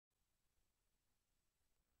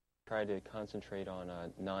try to concentrate on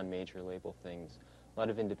non-major label things. A lot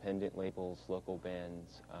of independent labels, local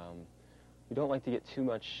bands. We don't like to get too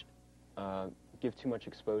much, give too much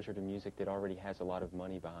exposure to music that already has a lot of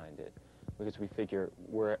money behind it, because we figure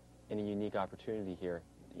we're in a unique opportunity here,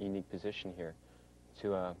 a unique position here,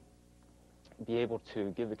 to be able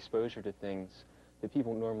to give exposure to things that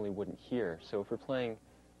people normally wouldn't hear. So if we're playing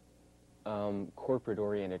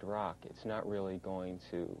corporate-oriented rock, it's not really going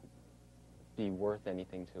to be worth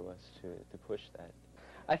anything to us to push that.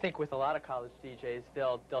 I think with a lot of college DJs,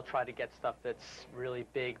 they'll try to get stuff that's really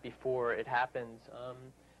big before it happens.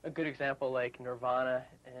 A good example, like Nirvana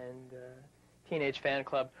and Teenage Fan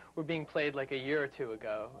Club, were being played like a year or two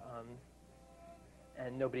ago,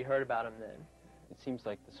 and nobody heard about them then. It seems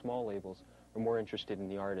like the small labels are more interested in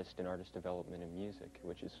the artist and artist development in music,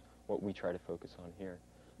 which is what we try to focus on here.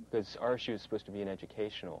 Because RSU is supposed to be an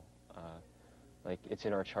educational, like it's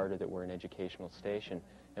in our charter that we're an educational station,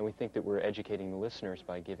 and we think that we're educating the listeners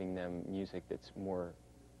by giving them music that's more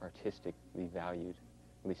artistically valued,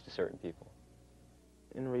 at least to certain people.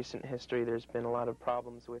 In recent history, there's been a lot of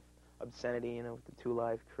problems with obscenity, you know, with the Two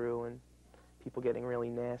Live Crew and people getting really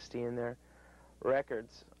nasty in their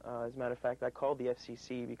records. As a matter of fact, I called the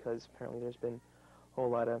FCC because apparently there's been a whole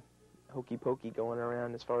lot of hokey-pokey going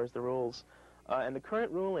around as far as the rules. And the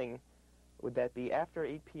current ruling would that be after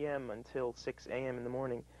 8 p.m. until 6 a.m. in the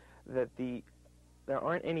morning, that there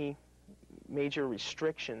aren't any major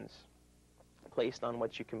restrictions placed on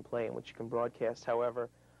what you can play and what you can broadcast. However,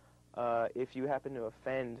 if you happen to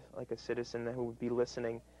offend like a citizen who would be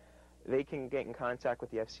listening, they can get in contact with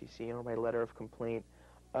the FCC, you know, by letter of complaint.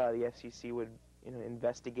 The FCC would, you know,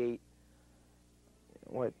 investigate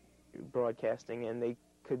what broadcasting, and they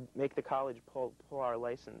could make the college pull our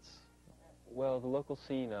license. Well, the local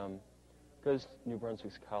scene, because New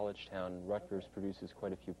Brunswick's college town, Rutgers produces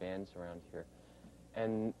quite a few bands around here.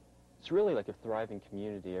 And it's really like a thriving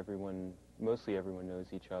community. Mostly everyone knows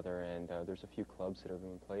each other, and there's a few clubs that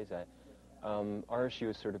everyone plays at. RSU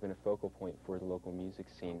has sort of been a focal point for the local music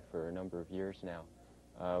scene for a number of years now.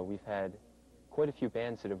 We've had quite a few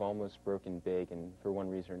bands that have almost broken big, and for one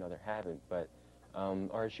reason or another haven't, but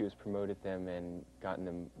RSU has promoted them and gotten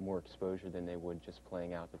them more exposure than they would just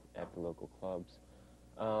playing out at the local clubs.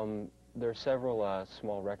 There are several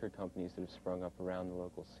small record companies that have sprung up around the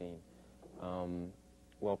local scene.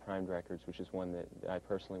 Well Primed Records, which is one that I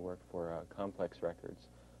personally work for, Complex Records,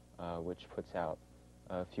 which puts out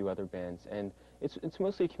a few other bands. And it's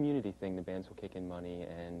mostly a community thing. The bands will kick in money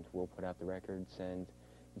and we'll put out the records, and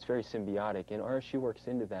it's very symbiotic. And RSU works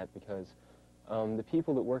into that because the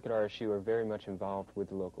people that work at RSU are very much involved with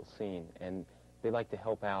the local scene, and they like to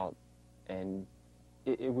help out, and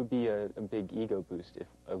it would be a big ego boost if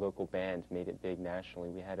a local band made it big nationally.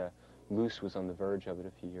 We had Loose was on the verge of it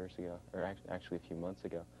a few years ago, or actually a few months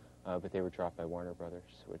ago, but they were dropped by Warner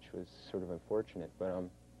Brothers, which was sort of unfortunate. But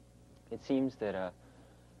it seems that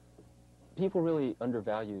people really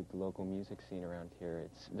undervalue the local music scene around here.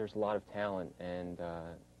 There's a lot of talent, and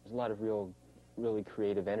there's a lot of really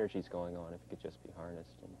creative energies going on if it could just be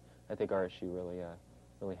harnessed. And I think RSU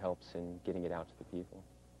really helps in getting it out to the people.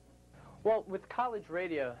 Well, with college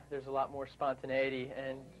radio, there's a lot more spontaneity,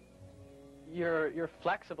 and you're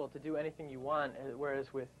flexible to do anything you want,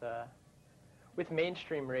 whereas with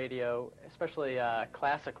mainstream radio, especially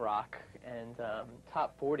classic rock and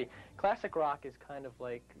top 40, classic rock is kind of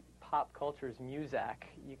like pop culture's Muzak.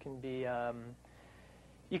 You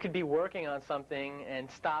could be working on something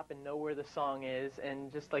and stop and know where the song is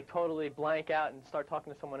and just like totally blank out and start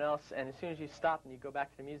talking to someone else, and as soon as you stop and you go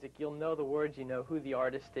back to the music, you'll know the words, you know who the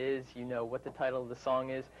artist is, you know what the title of the song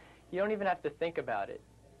is. You don't even have to think about it.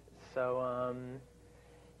 So,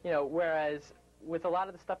 you know, whereas with a lot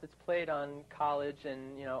of the stuff that's played on college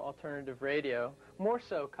and, you know, alternative radio, more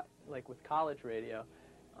so like with college radio,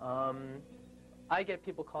 I get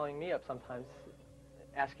people calling me up sometimes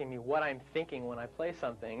asking me what I'm thinking when I play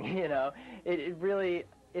something. You know, it really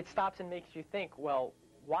stops and makes you think, well,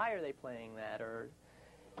 why are they playing that? Or,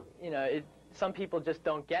 you know, some people just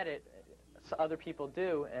don't get it, so other people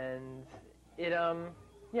do, and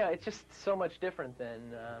yeah, it's just so much different than,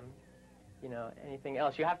 you know, anything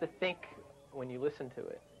else. You have to think when you listen to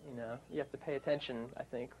it, you know. You have to pay attention, I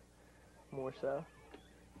think, more so.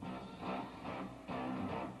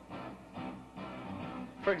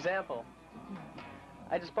 For example,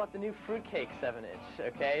 I just bought the new Fruitcake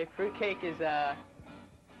 7-inch, okay? Fruitcake is,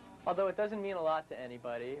 although it doesn't mean a lot to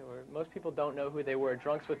anybody, or most people don't know who they were.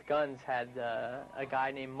 Drunks with Guns had a guy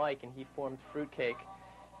named Mike, and he formed Fruitcake.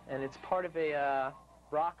 And it's part of a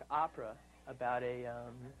rock opera about a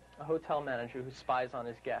hotel manager who spies on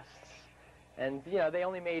his guests. And, you know, they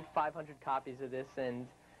only made 500 copies of this, and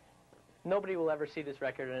nobody will ever see this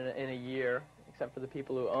record in a year, except for the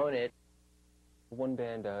people who own it. One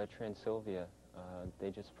band, Transylvia,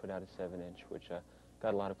 they just put out a 7-inch, which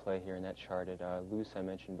got a lot of play here, and that charted. Loose, I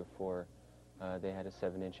mentioned before, they had a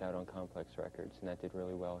 7-inch out on Complex Records, and that did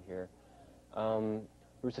really well here.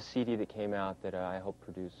 There was a CD that came out that I helped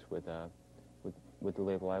produce with the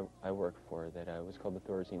label I work for that was called the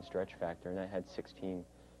Thorazine Stretch Factor, and that had 16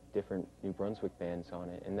 different New Brunswick bands on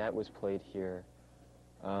it, and that was played here.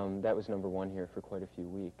 That was #1 here for quite a few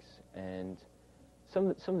weeks, and some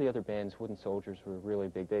of the other bands, Wooden Soldiers, were really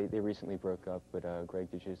big. They recently broke up, but Greg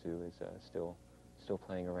DeJizu is still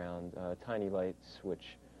playing around. Tiny Lights,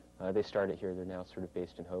 which they started here, they're now sort of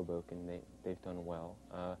based in Hoboken. They've done well.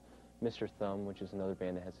 Mr. Thumb, which is another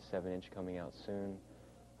band that has a 7-inch coming out soon.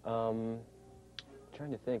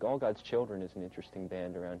 Trying to think, All God's Children is an interesting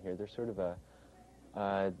band around here. They're sort of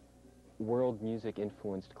a world music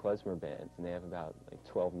influenced klezmer band, and they have about like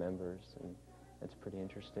 12 members, and that's pretty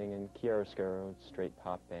interesting. And Chiaroscuro, straight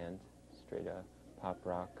pop band, straight pop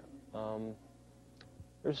rock.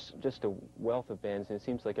 There's just a wealth of bands, and it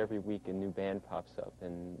seems like every week a new band pops up,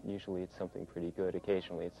 and usually it's something pretty good.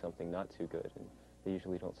 Occasionally it's something not too good, and they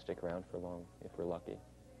usually don't stick around for long if we're lucky.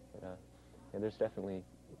 But yeah, there's definitely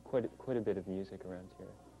quite a bit of music around here.